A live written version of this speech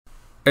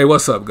Hey,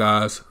 what's up,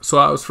 guys? So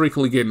I was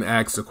frequently getting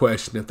asked the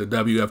question if the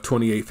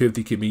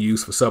WF2850 can be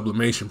used for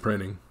sublimation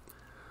printing.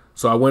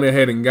 So I went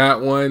ahead and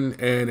got one,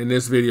 and in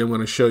this video I'm going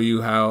to show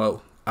you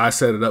how I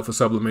set it up for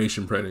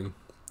sublimation printing.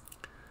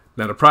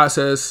 Now the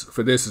process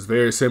for this is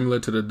very similar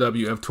to the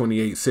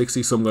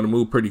WF2860, so I'm going to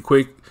move pretty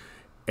quick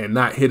and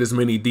not hit as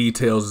many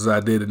details as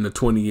I did in the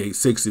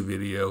 2860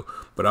 video,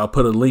 but I'll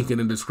put a link in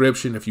the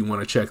description if you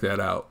want to check that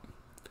out.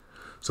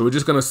 So we're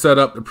just going to set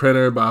up the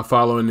printer by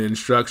following the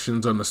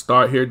instructions on the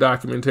Start Here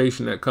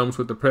documentation that comes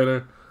with the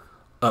printer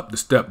up to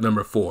step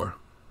number 4.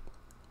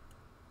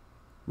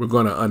 We're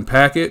going to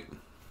unpack it,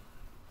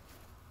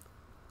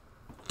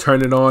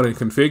 turn it on and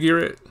configure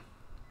it,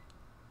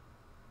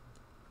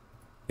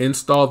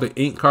 install the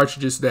ink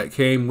cartridges that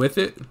came with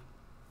it,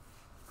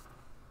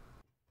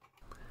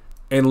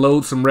 and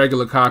load some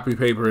regular copy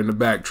paper in the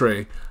back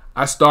tray.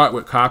 I start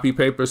with copy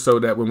paper so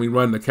that when we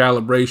run the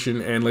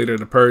calibration and later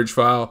the purge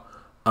file,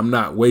 I'm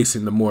not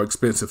wasting the more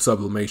expensive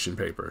sublimation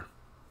paper.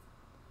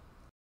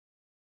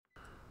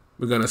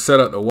 We're going to set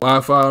up the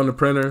Wi-Fi on the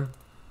printer.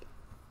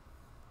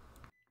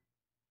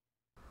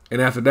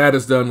 And after that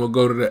is done, we'll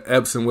go to the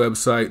Epson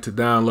website to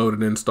download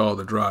and install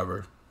the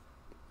driver.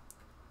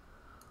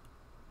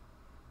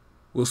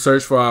 We'll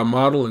search for our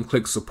model and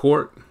click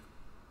Support.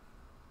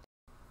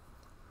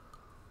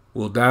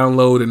 We'll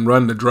download and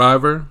run the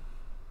driver.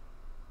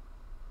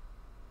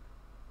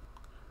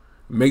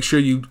 Make sure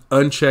you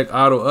uncheck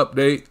Auto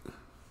Update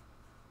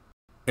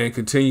and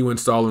continue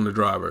installing the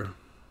driver.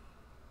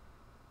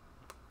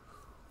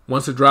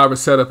 Once the driver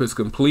setup is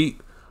complete,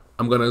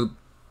 I'm going to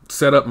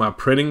set up my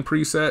printing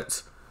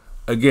presets.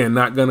 Again,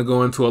 not going to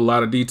go into a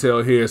lot of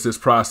detail here as this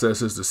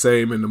process is the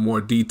same in the more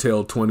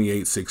detailed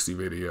 2860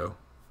 video.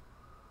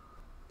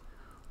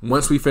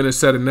 Once we finish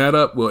setting that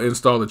up, we'll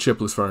install the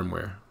Chipless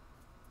Firmware.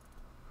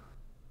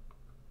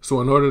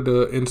 So in order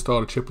to install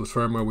the Chipless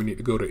Firmware, we need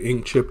to go to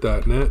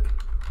inkchip.net.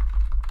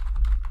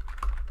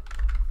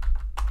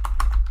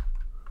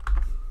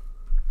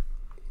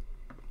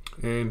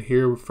 And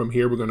from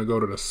here, we're going to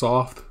go to the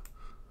soft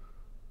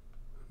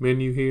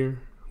menu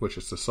here, which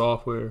is the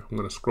software. I'm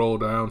going to scroll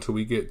down till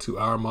we get to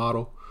our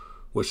model,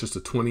 which is the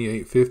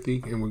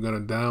 2850, and we're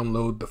going to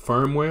download the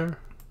firmware.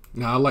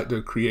 Now I like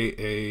to create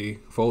a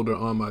folder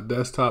on my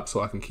desktop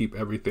so I can keep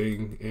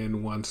everything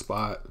in one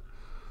spot.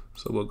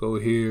 So we'll go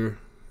here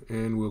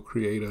and we'll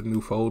create a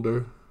new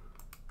folder,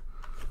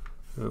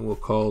 and we'll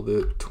call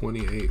it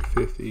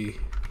 2850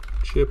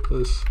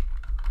 Chipless.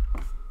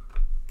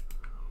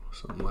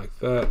 Something like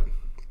that.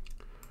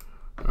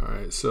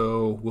 Alright,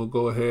 so we'll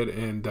go ahead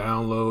and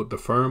download the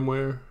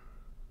firmware.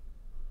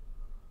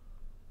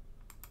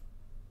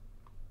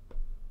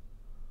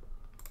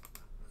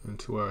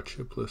 Into our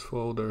Chipless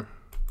folder.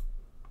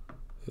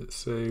 Hit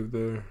save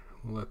there.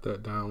 We'll let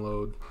that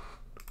download.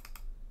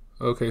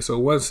 Okay, so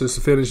once it's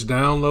finished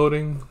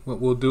downloading, what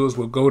we'll do is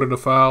we'll go to the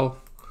file.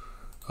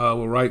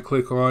 We'll right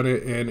click on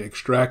it and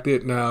extract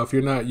it. Now, if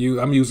you're not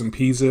I'm using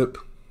PZip.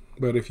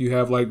 But if you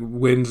have like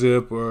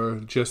WinZip or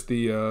just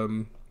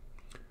the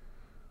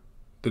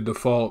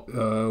default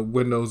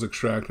Windows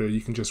extractor,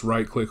 you can just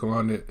right click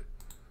on it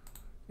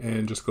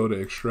and just go to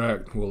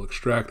extract. We'll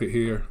extract it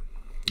here.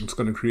 It's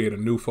going to create a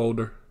new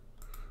folder.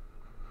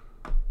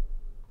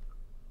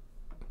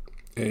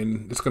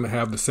 And it's going to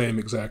have the same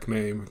exact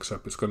name,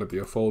 except it's going to be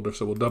a folder.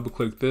 So we'll double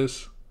click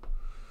this.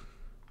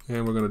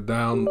 And we're going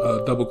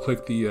to double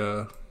click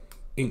the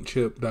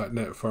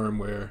inkchip.net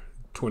firmware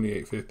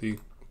 2850.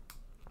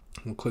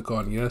 We'll click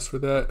on yes for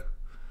that,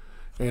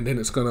 and then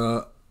it's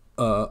gonna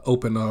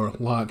open or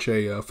launch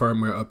a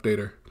firmware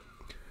updater.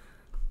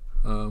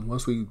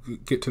 Once we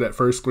get to that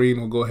first screen,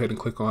 we'll go ahead and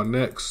click on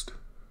next,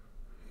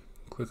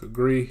 click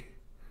agree,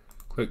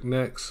 click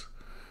next,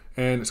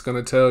 and it's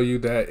gonna tell you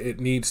that it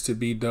needs to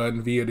be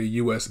done via the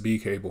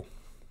USB cable.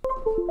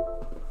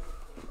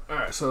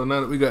 Alright, so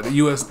now that we got the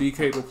USB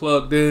cable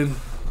plugged in,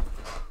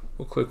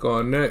 we'll click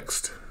on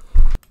next.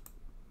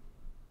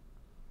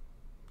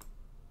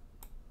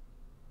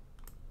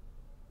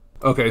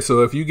 Okay,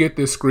 so if you get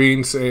this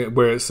screen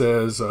where it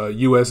says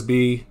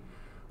USB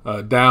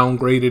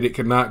downgraded, it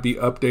cannot be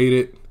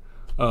updated,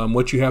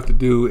 what you have to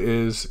do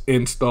is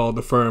install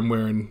the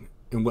firmware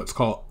in what's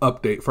called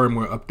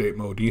firmware update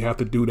mode. You have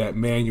to do that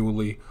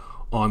manually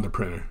on the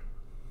printer.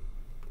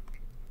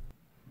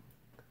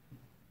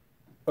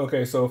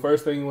 Okay, so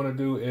first thing you want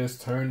to do is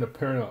turn the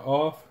printer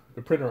off,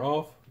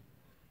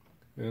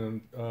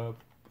 and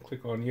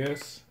click on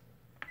yes.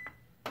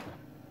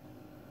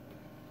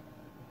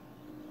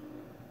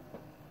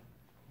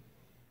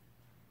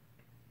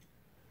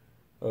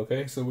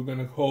 Okay, so we're going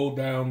to hold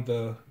down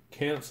the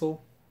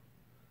cancel,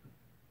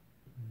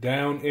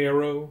 down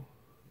arrow,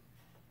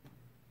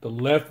 the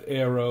left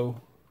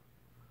arrow,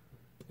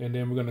 and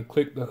then we're going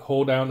to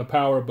hold down the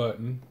power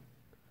button.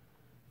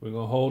 We're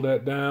going to hold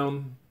that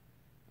down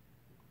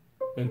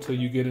until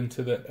you get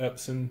into the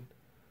Epson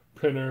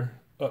printer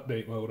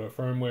update mode or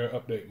firmware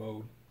update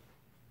mode.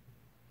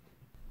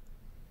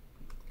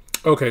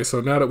 Okay,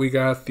 so now that we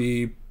got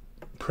the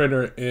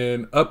printer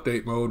in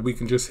update mode, we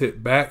can just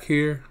hit back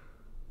here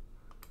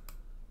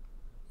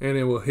and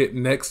then we'll hit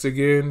next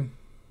again.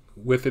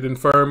 With it in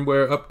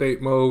firmware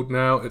update mode,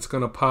 now it's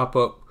going to pop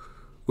up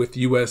with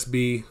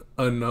USB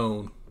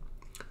unknown.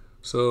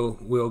 So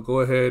we'll go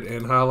ahead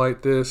and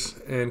highlight this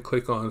and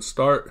click on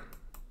start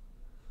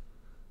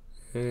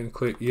and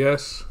click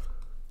yes,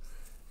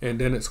 and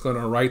then it's going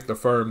to write the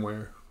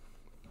firmware.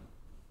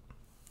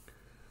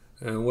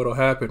 And what will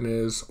happen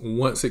is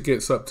once it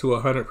gets up to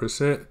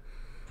 100%,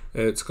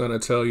 it's going to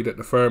tell you that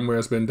the firmware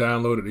has been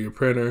downloaded to your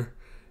printer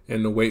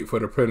and to wait for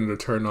the printer to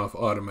turn off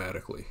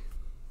automatically.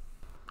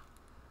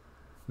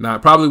 Now,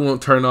 it probably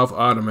won't turn off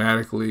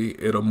automatically.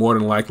 It'll more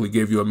than likely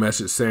give you a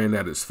message saying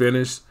that it's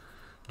finished.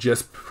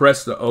 Just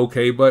press the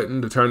OK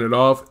button to turn it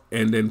off,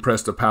 and then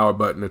press the power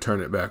button to turn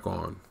it back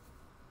on.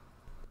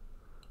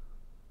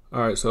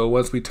 Alright, so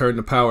once we turn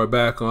the power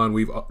back on,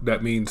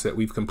 that means that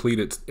we've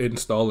completed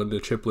installing the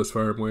Chipless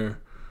Firmware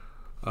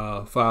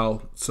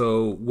file.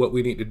 So what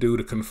we need to do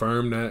to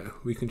confirm that,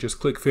 we can just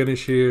click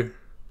Finish here,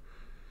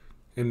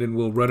 and then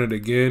we'll run it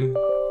again.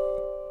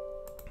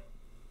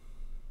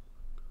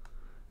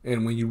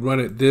 And when you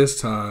run it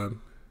this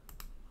time,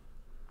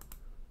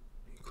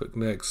 click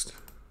Next.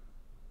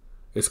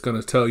 It's going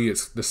to tell you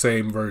it's the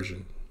same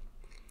version.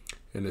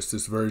 And it's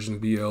this version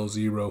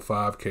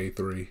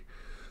BL05K3.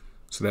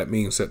 So that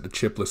means that the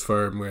Chipless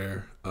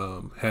firmware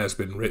has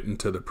been written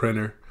to the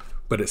printer,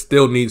 but it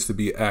still needs to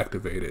be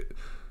activated.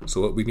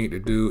 So what we need to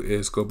do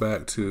is go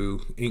back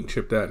to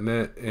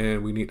inkchip.net,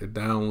 and we need to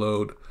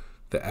download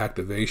the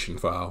activation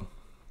file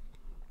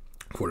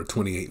for the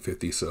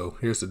 2850. So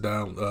here's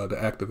the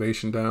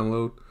activation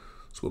download.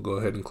 So we'll go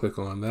ahead and click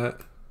on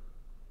that,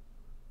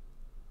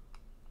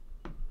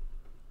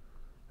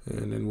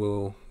 and then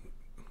we'll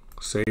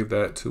save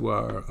that to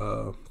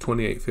our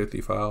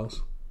 2850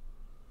 files.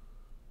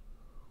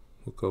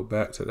 We'll go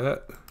back to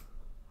that.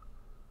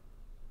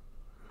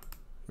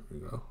 There we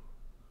go.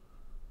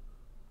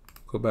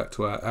 Go back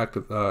to our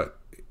active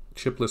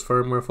Chipless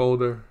firmware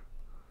folder,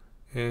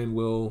 and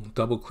we'll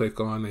double click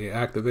on the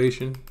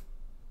activation.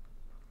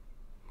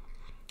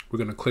 We're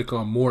going to click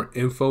on more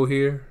info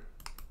here,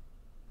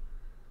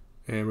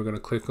 and we're going to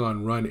click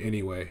on run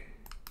anyway.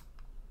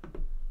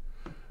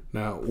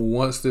 Now,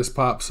 once this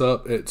pops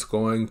up, it's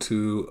going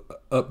to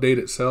update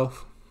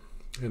itself,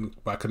 and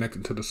by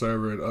connecting to the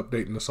server and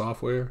updating the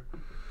software,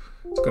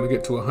 it's going to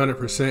get to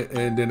 100%,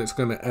 and then it's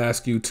going to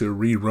ask you to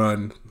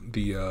rerun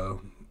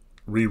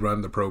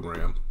the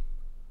program.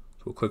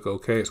 So we'll click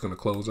OK. It's going to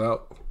close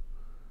out,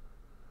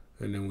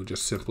 and then we'll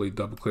just simply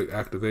double click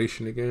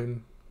activation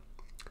again.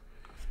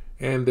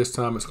 And this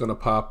time it's going to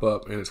pop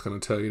up, and it's going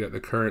to tell you that the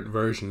current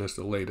version is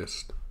the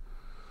latest.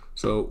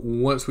 So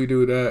once we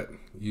do that,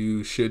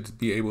 you should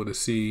be able to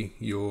see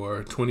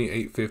your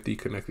 2850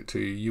 connected to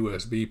your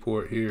USB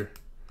port here.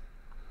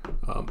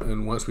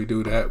 And once we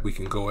do that, we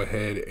can go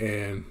ahead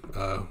and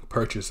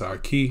purchase our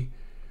key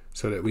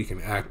so that we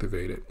can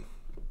activate it.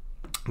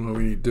 What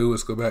we need to do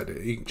is go back to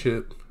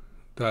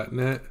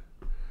inkchip.net,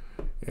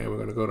 and we're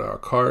going to go to our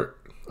cart.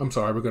 We're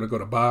going to go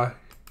to buy.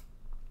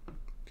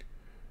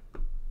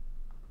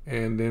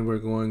 And then we're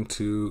going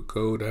to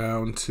go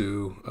down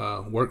to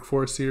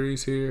Workforce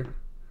Series here,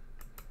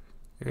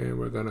 and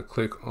we're going to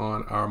click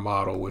on our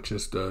model, which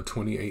is the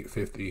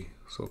 2850.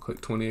 So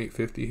click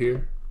 2850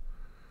 here.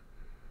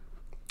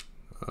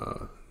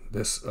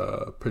 This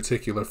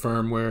particular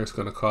firmware is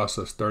going to cost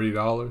us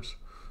 $30.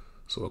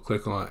 So we'll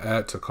click on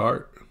Add to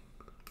Cart.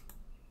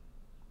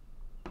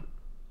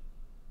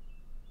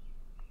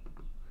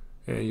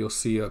 And you'll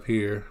see up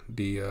here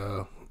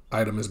the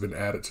item has been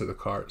added to the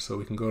cart. So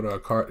we can go to our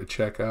cart to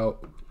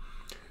checkout,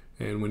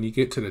 and when you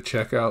get to the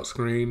checkout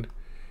screen,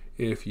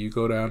 if you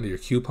go down to your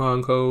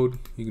coupon code,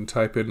 you can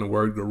type in the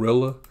word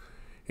gorilla,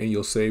 and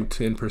you'll save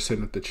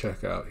 10% at the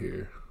checkout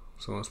here.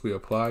 So once we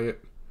apply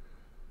it,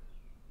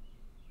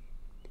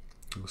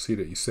 you'll see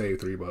that you save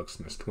 $3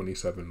 and it's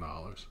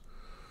 $27.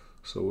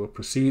 So we'll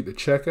proceed to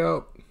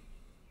checkout.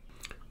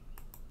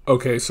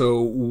 Okay, so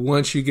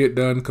once you get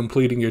done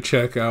completing your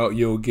checkout,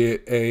 you'll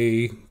get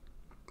a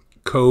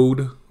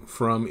code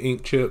from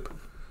INKCHIP,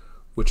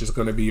 which is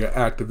going to be your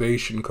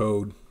activation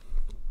code.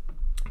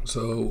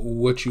 So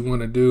what you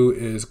want to do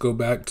is go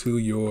back to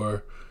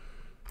your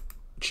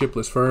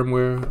Chipless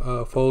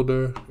firmware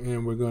folder,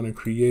 and we're going to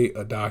create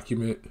a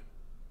document.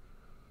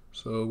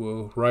 So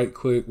we'll right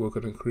click, we're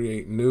going to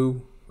create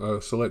new,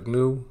 select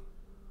new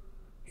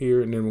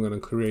here, and then we're going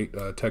to create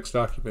a text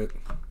document.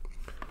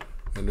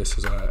 And this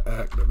is our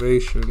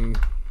activation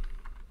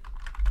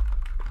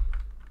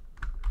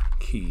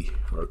key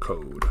or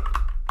code.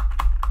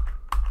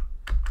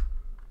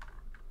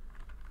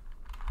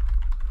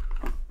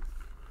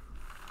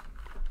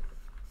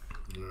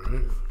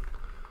 Alright,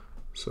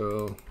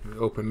 so we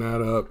open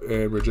that up,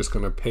 and we're just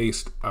going to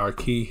paste our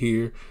key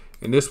here,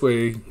 and this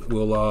way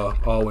we'll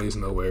always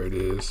know where it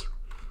is.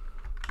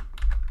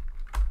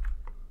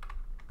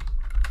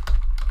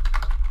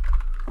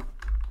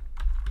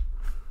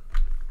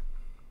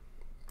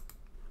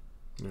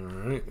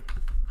 Alright,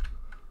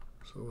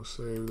 so we'll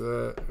save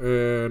that,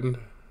 and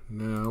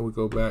now we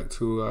go back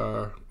to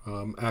our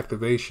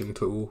activation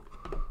tool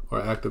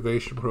our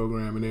activation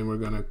program, and then we're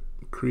going to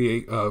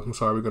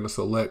we're going to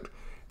select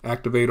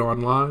Activate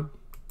Online.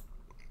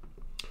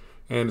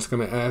 And it's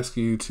going to ask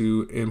you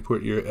to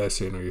input your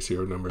SN or your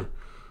serial number.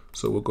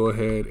 So we'll go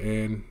ahead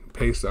and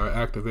paste our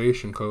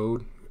activation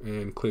code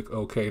and click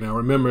OK. Now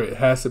remember, it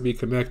has to be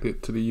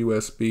connected to the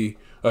USB,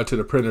 to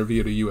the printer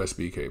via the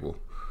USB cable.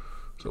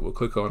 So we'll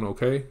click on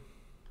OK.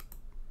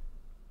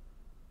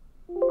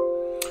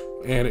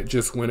 And it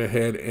just went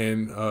ahead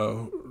and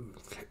wrote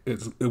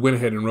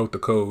the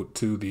code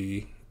to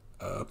the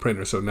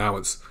printer. So now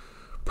it's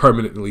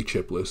permanently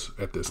chipless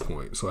at this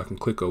point. So I can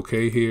click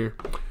OK here.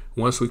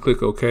 Once we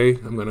click OK,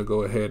 I'm going to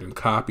go ahead and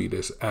copy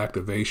this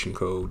activation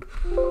code.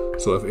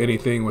 So if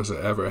anything was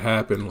to ever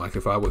happen, like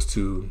if I was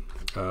to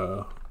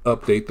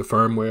update the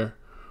firmware,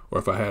 or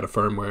if I had a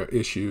firmware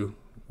issue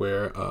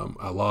where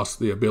I lost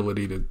the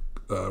ability to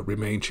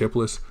remain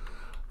chipless,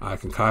 I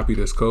can copy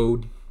this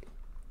code.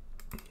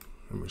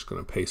 I'm just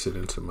going to paste it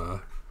into my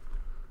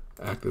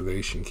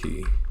activation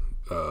key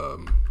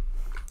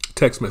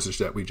text message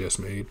that we just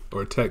made,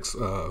 or text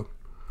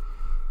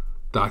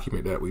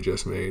document that we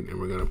just made, and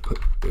we're going to put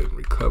in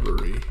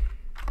recovery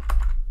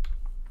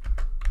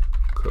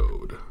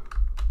code,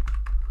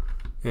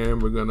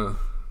 and we're going to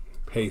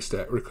paste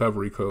that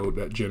recovery code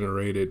that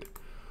generated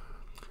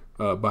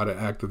by the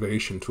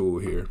activation tool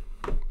here.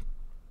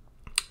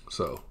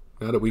 So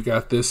now that we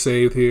got this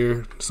saved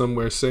here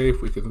somewhere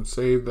safe, we can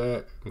save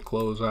that and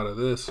close out of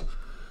this.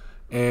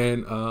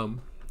 And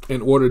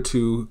in order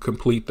to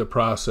complete the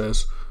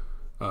process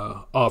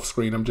off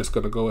screen, I'm just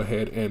going to go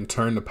ahead and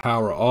turn the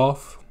power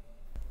off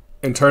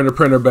and turn the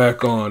printer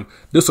back on.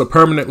 This will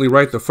permanently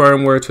write the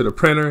firmware to the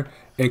printer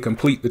and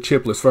complete the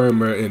Chipless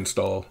firmware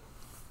install.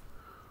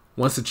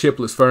 Once the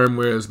Chipless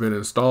firmware has been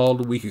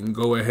installed, we can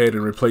go ahead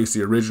and replace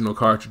the original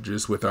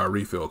cartridges with our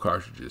refill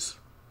cartridges.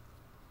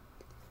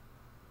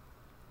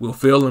 We'll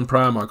fill and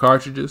prime our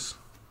cartridges.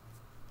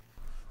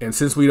 And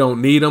since we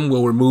don't need them,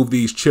 we'll remove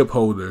these chip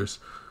holders.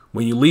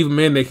 When you leave them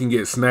in, they can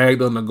get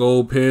snagged on the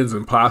gold pins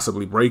and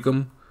possibly break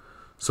them.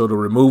 So to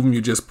remove them,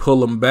 you just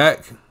pull them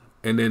back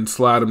and then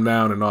slide them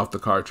down and off the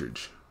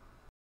cartridge.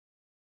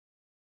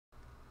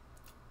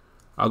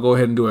 I'll go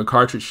ahead and do a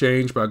cartridge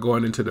change by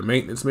going into the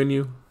maintenance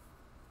menu.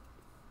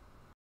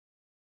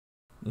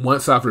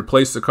 Once I've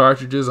replaced the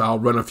cartridges, I'll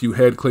run a few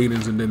head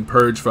cleanings and then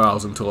purge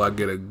files until I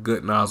get a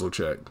good nozzle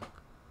check.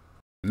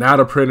 Now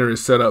the printer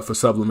is set up for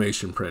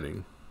sublimation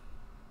printing.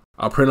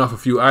 I'll print off a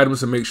few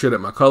items to make sure that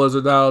my colors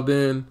are dialed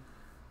in.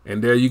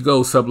 And there you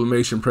go,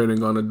 sublimation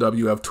printing on the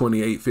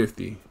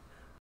WF2850.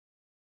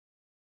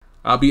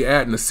 I'll be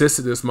adding a CISS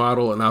to this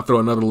model, and I'll throw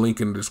another link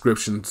in the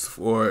description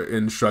for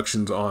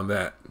instructions on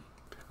that.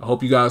 I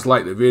hope you guys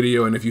liked the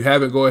video, and if you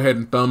haven't, go ahead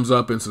and thumbs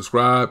up and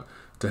subscribe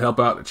to help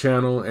out the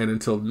channel. And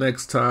until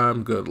next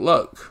time, good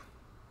luck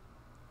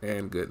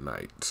and good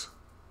night.